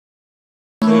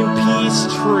peace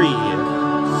tree.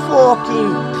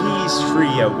 Fucking peace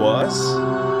tree it was.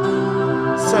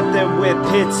 Something with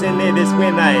pits in it is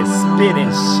when I spit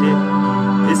and shit.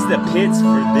 It's the pits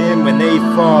for them when they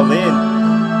fall in.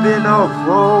 Then I'll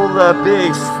roll a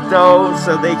big stone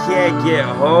so they can't get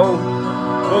home.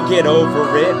 We'll get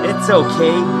over it, it's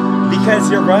okay, because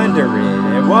you're under it.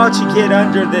 And won't you get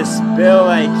under this bill,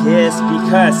 I guess,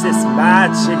 because it's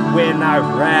magic when I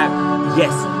rap.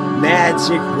 Yes,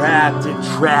 magic wrapped in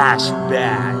trash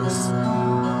bags.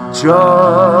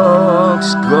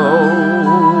 Junks go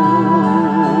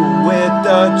with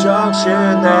the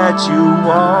junction that you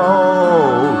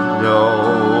won't know.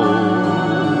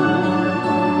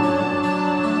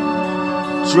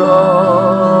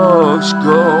 Junks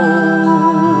go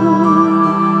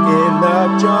in the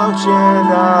junction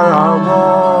that I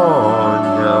won't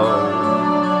know.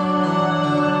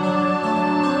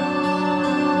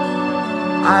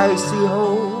 Icy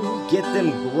hole, get them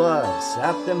gloves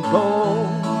out them bowl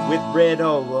with red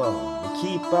all over.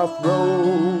 Keep off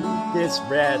road, this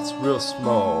rat's real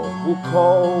small. We'll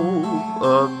call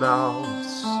a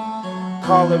mouse.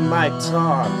 Calling my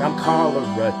talk, I'm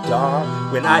calling a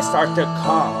dog. When I start to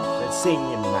cough and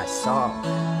singing my song,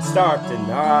 start to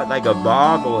nod like a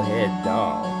bobblehead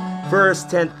dog. First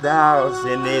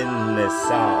 10,000 in the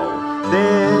song,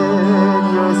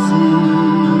 then you'll see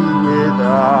with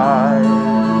eyes.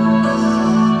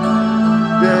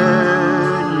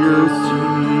 Then you'll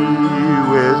see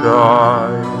with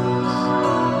eyes.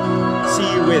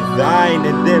 See with thine,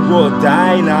 and then we'll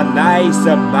dine on nice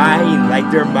of mine, like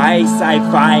they're mice I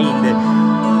find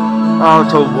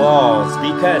onto walls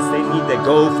because they need to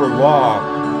go for walk.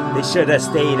 They should have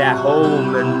stayed at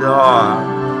home and not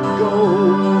go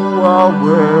out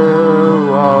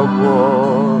where I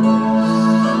was.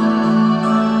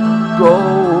 Go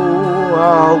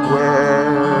out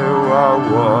where I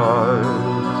was.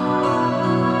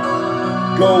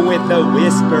 Go with a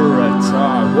whisper of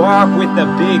talk. Walk with a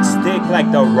big stick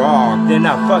like the Rock. Then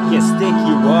I fucking stick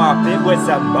you off. It was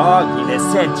a mug in a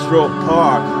Central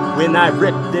Park. When I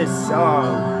ripped this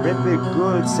song, rip it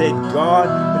good, said God.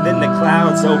 And then the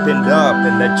clouds opened up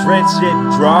and the drenched shit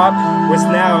dropped. Was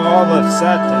now all of a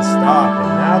sudden stop.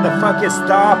 And now the fucking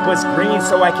stop was green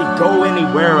so I could go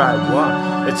anywhere I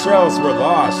want. The trails were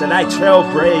lost and I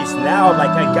trailblazed now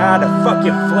like I got a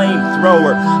fucking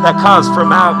flamethrower that comes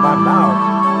from out my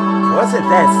mouth. Wasn't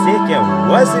that sick and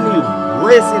wasn't he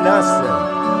whizzing us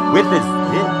with his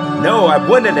dick? No, I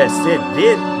wouldn't have said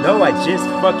did. No, I just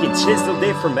fucking chiseled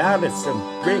it from out of some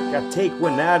brick. I take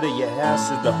one out of your house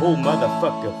as the whole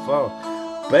motherfucker fall.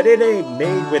 But it ain't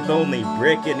made with only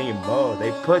brick anymore.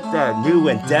 They put that new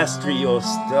industrial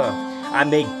stuff. I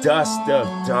make dust of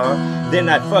dog. Then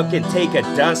I fucking take a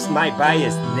dust mite by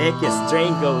his neck and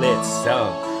strangle it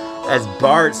some. As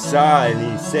Bart saw and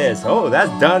he says, oh,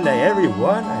 that's done to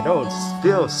everyone. I don't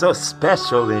feel so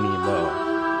special anymore.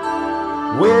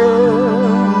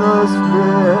 When the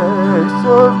spirits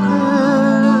of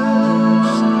this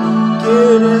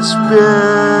get inspected,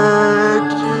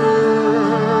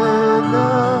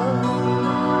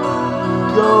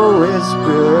 go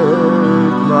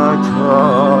inspect my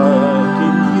truck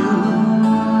and you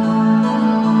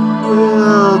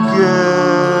will get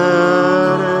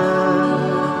it.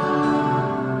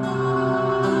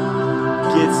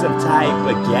 Get some type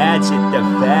of gadget to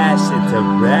fashion to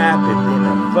wrap it in a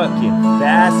fucking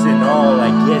fasten all,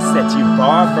 I guess, that you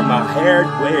bought from a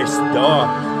hardware store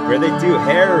where they do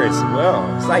hair as well.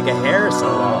 It's like a hair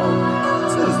salon.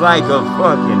 This is like a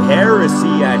fucking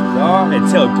heresy, I thought,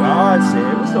 until God said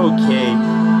it was okay.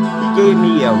 He gave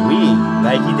me a week.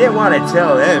 Like, he didn't want to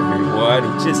tell everyone.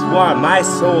 He just wanted my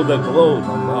soul to glow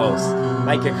the most,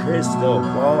 like a crystal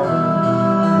ball.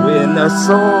 When the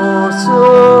source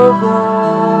of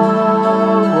all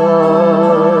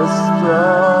was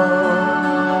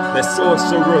found, the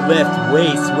sorcerer left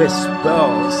waste with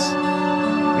spells.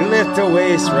 You left a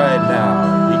waste right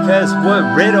now, because what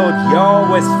riddled y'all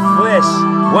was flesh.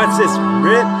 Once it's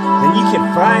ripped, then you can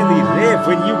finally live.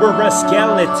 When you were a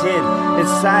skeleton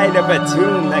inside of a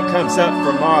tomb that comes up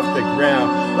from off the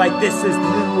ground. Like this is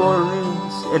New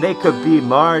Orleans, and it could be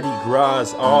Mardi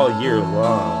Gras all year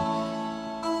long.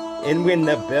 And when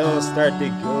the bells start to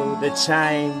go, the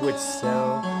chime would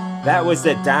sound. That was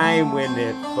the dime when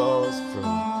it falls from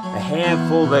a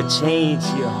handful of change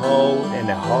you hold. And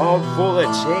a handful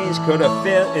of change could have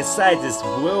fit inside this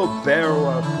wheelbarrow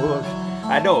I push.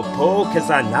 I don't pull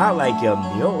cause I'm not like a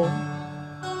mule.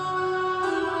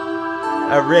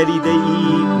 A ready to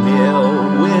eat meal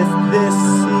with this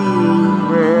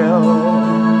cereal.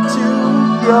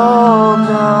 Too young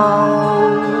now.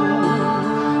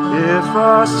 If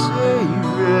I say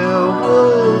real,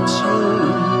 would you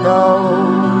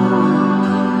gold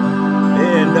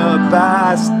in a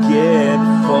basket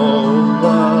full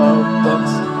of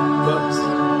books, books,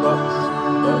 books,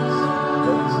 books,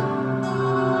 books.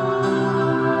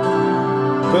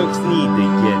 Books need to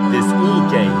get this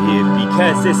ink in here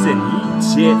because it's an eat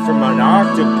shit from an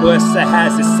octopus that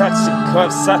has a suction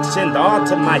cup suctioned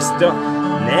onto my stuff.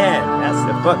 Nan, that's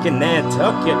the fucking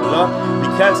Nantucket look.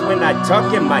 Because when I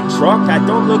tuck in my truck, I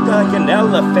don't look like an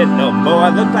elephant no more. I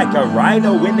look like a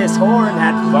rhino when his horn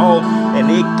had fallen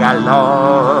and it got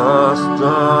lost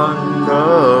on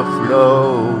the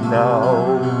floor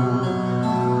now.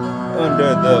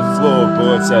 Under the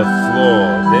floorboards of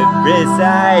floor, there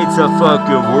resides a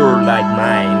fucking word like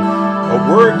mine. A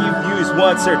word you've used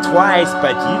once or twice,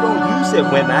 but you don't use it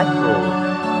when I grow.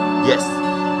 Yes.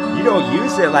 You don't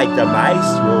use it like the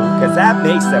maestro, cause that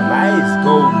makes the mice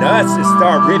go nuts and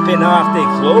start ripping off their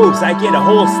clothes. I get a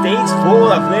whole stage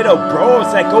full of little bros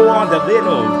that go on the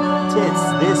little tits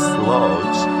this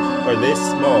large, or this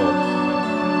small.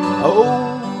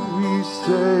 Oh, we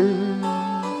say,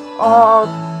 I'm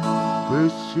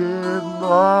pushing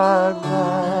my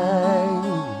mind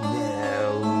now.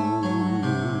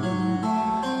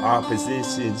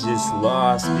 Opposition just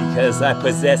lost because I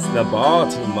possess the ball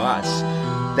too much.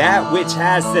 That which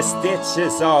has the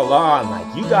stitches all on,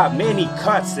 like you got many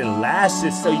cuts and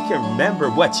lashes so you can remember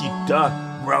what you done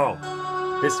wrong.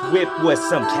 This whip was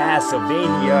some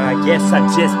Castlevania, I guess I'm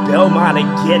just Belmont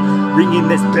again, ringing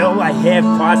this bell I have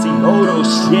Quasimodo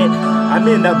shit. I'm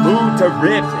in the mood to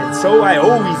rip, and so I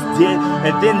always did.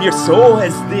 And then your soul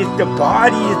has lit, the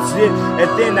body it's in, and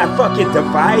then I fucking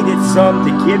divided some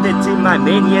to give it to my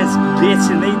minions, bitch.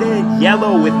 And they did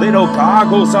yellow with little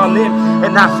goggles on them,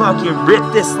 and I fucking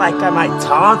ripped this like my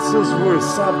tonsils were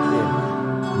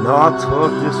something. Not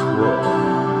of this world.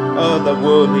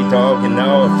 Otherworldly dog, and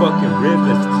now a fucking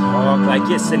river talk like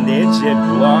it's an engine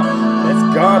block. That's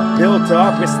God built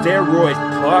up with steroids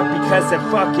pluck because the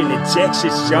fucking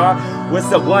injection shot was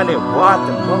the one that wanted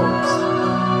the most.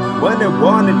 One that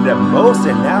wanted the most,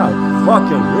 and now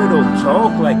fucking riddle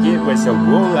talk like it was a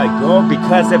whirl I go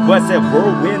because it was a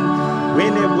whirlwind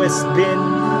when it was spin.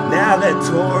 Now the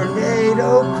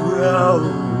tornado grows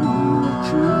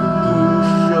to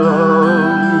some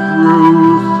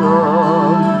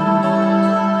gruesome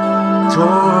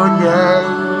tornado.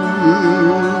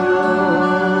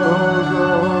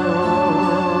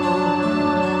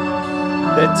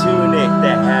 The tunic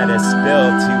that had a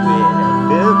spell to it.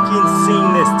 Who can sing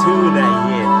this tune I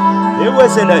hit? It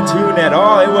wasn't a tune at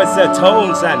all, it was the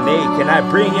tones I make, and I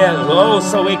bring it low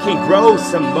so it can grow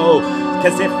some more.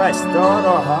 Cause if I start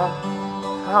off high,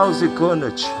 how's it gonna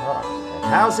chart?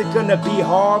 How's it gonna be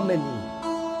harmony?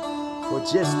 For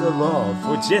just the love,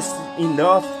 for just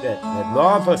enough that the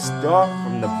lava start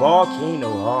from the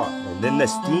volcano heart, and then the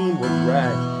steam would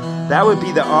rise. That would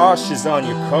be the ashes on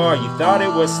your car. You thought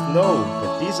it was snow,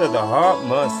 but these are the hot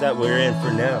months that we're in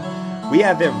for now. We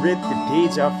haven't ripped the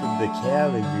page off of the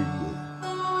calendar yet.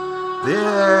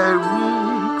 There we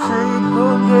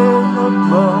crinkled in the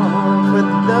ball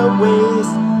with the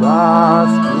waste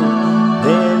basket.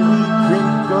 Then we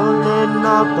crinkled in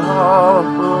the ball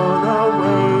for the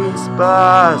waste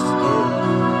basket.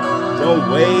 Don't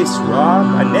waste,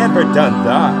 Rob. I never done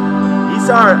that. These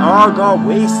are all gone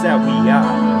waste that we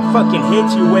got. Fucking hit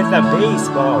you with a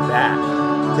baseball bat.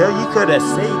 Till you could have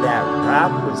said that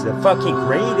rap was the fucking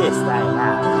greatest I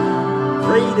have.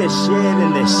 Greatest shit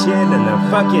in the shit and the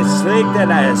fucking slick that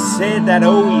I said that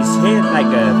always hit like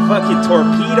a fucking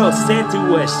torpedo sent to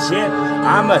a ship.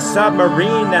 I'm a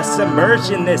submarine that's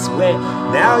submerging this way.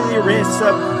 Now you're in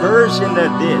subversion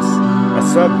of this. A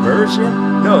subversion?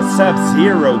 No,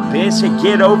 Sub-Zero, bitch. And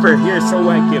get over here so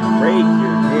I can break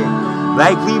your neck.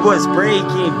 Like we was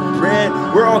breaking bread.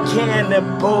 We're all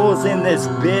cannibals in this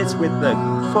bitch with the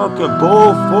fucking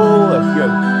bowl full of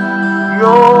your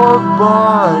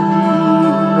body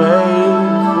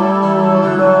made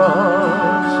for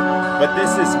lunch. But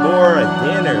this is more a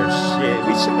dinner shit.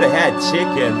 We should have had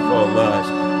chicken for lunch.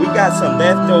 We got some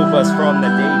leftovers from the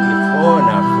day before in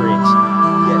our fridge.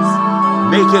 Yes.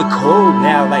 Make it cold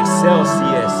now like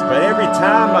Celsius. But every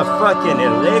time a fucking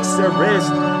elixir is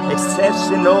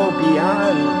exceptional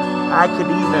beyond, I could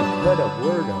even put a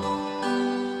word on.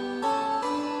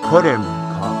 Put him in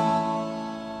coffee.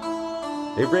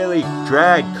 They really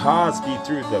dragged Cosby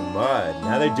through the mud.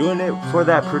 Now they're doing it for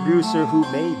that producer who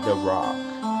made The Rock.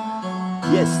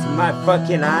 Yes, my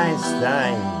fucking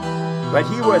Einstein. But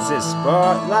he was a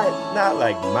sport, not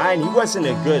like mine. He wasn't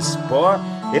a good sport.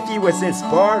 If he was in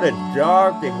Sparta,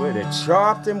 dog, they would have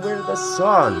chopped him where the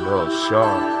sun was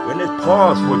shone. When his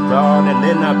paws were gone and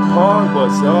then that paw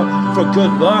was up, for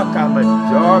good luck, I'm a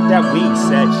dog that winks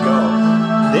at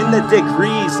y'all. Then the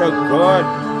degrees of God,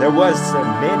 there was so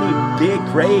many big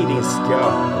grading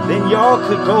skill. Then y'all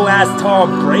could go ask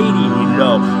Tom Brady, you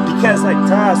know, because I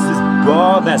toss this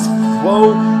ball that's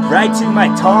flow right to my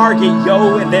target,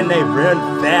 yo, and then they run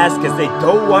fast because they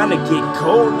don't want to get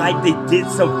cold like they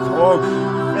did some fog.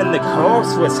 And the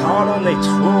course was hard on the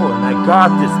troll, and I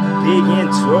got this big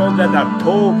intro that I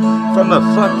pulled from a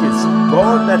fucking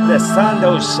spot that the sun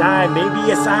don't shine.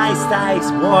 Maybe it's Einstein's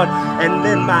one, and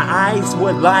then my eyes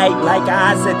would light like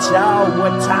I was a child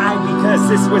one time, because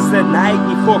this was the night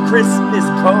before Christmas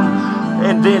come,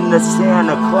 and then the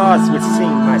Santa Claus would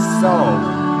sing my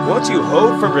song. Won't you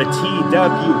hope for a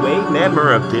TWA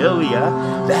memorabilia?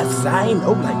 That sign,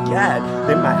 oh my god.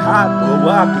 Then my heart blew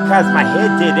up because my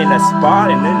head did in a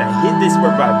spot, and then I hit this where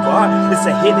I bought. It's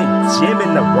a hidden gem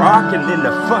in the rock, and then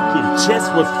the fucking chest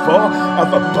was full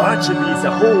of a bunch of these,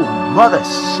 a whole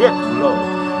mothership load.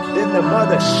 Then the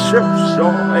mothership saw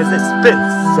as it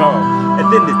spins song, and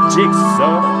then the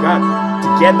jigsaw got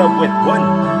together with one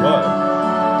word.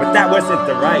 But that wasn't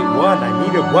the right one. I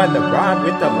needed one to rhyme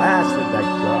with the last that I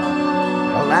got.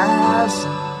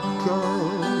 Alaska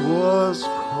was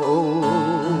cold,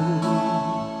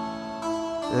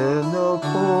 and the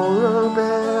polar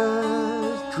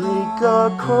bears drink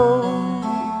a cold.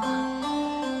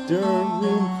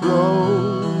 During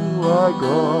flow I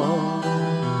got,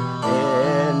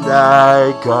 and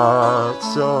I got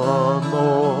some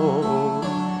more,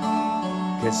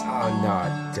 'cause I'm not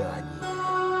done yet.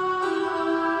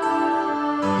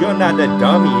 You're not a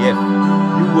dummy if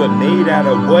you were made out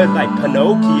of wood like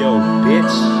Pinocchio,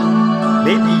 bitch.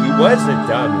 Maybe you was a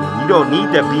dummy. You don't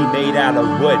need to be made out of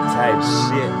wood type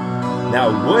shit. Now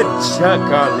woodchuck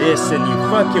on this, and you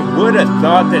fucking would've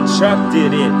thought that Chuck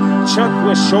did it. Chuck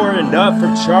was short enough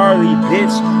for Charlie,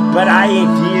 bitch, but I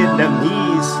ain't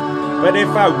Vietnamese. But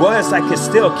if I was, I could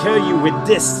still kill you with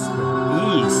this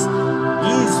ease.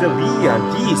 Easily on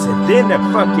these, and then a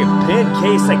fucking pen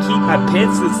case. I keep my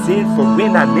pencils in for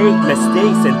when I make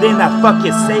mistakes, and then I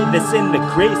fucking save this in the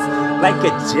crates like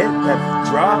a jet that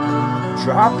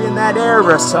dropping that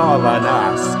aerosol on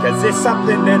us, 'cause it's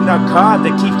something in the car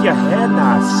that keep your head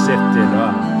not shifting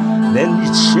up. Then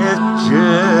you shift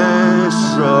yourself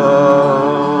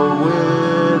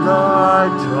when I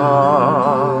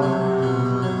talk.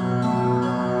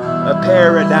 A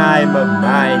paradigm of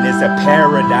mine is a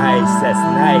paradise that's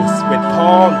nice, with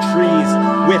palm trees,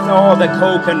 with all the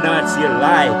coconuts you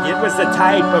like. It was the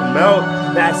type of milk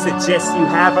that I suggest you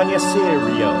have on your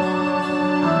cereal.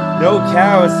 No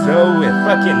cows though, with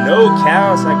fucking no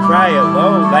cows, I cry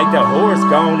alone, like the horse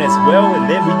gone as well. And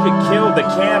then we could kill the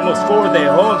camels for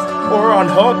their homes, or on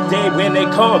hump day when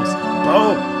it comes,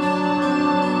 boom.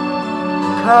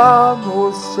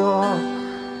 Camels suck,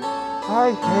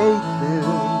 I hate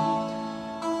them.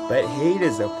 But hate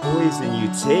is a poison you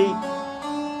take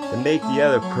to make the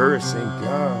other person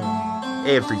gone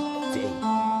every day.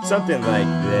 Something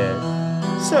like that.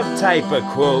 Some type of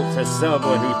quote for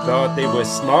someone who thought they were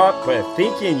smart, but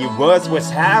thinking you was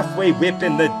halfway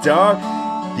whipping the dog.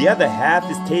 The other half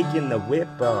is taking the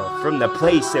whip off from the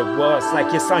place it was,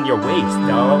 like it's on your waist,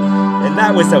 dog. And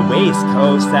that was a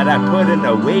waistcoat that I put in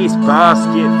a waste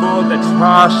basket for the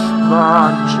trash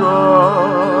man jug.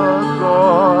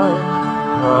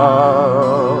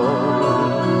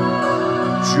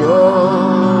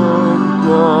 Jump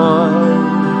boy,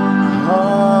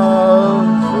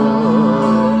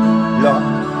 la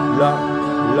la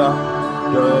la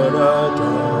da da da.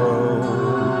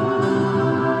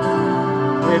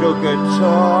 Little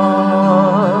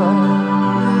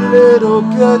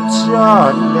guitar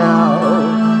now,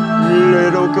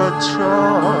 little guitar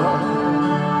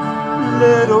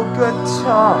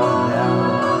now.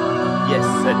 Yes,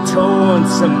 I torn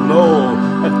some more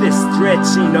of this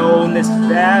stretching on this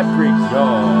fabric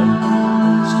yarn.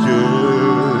 Still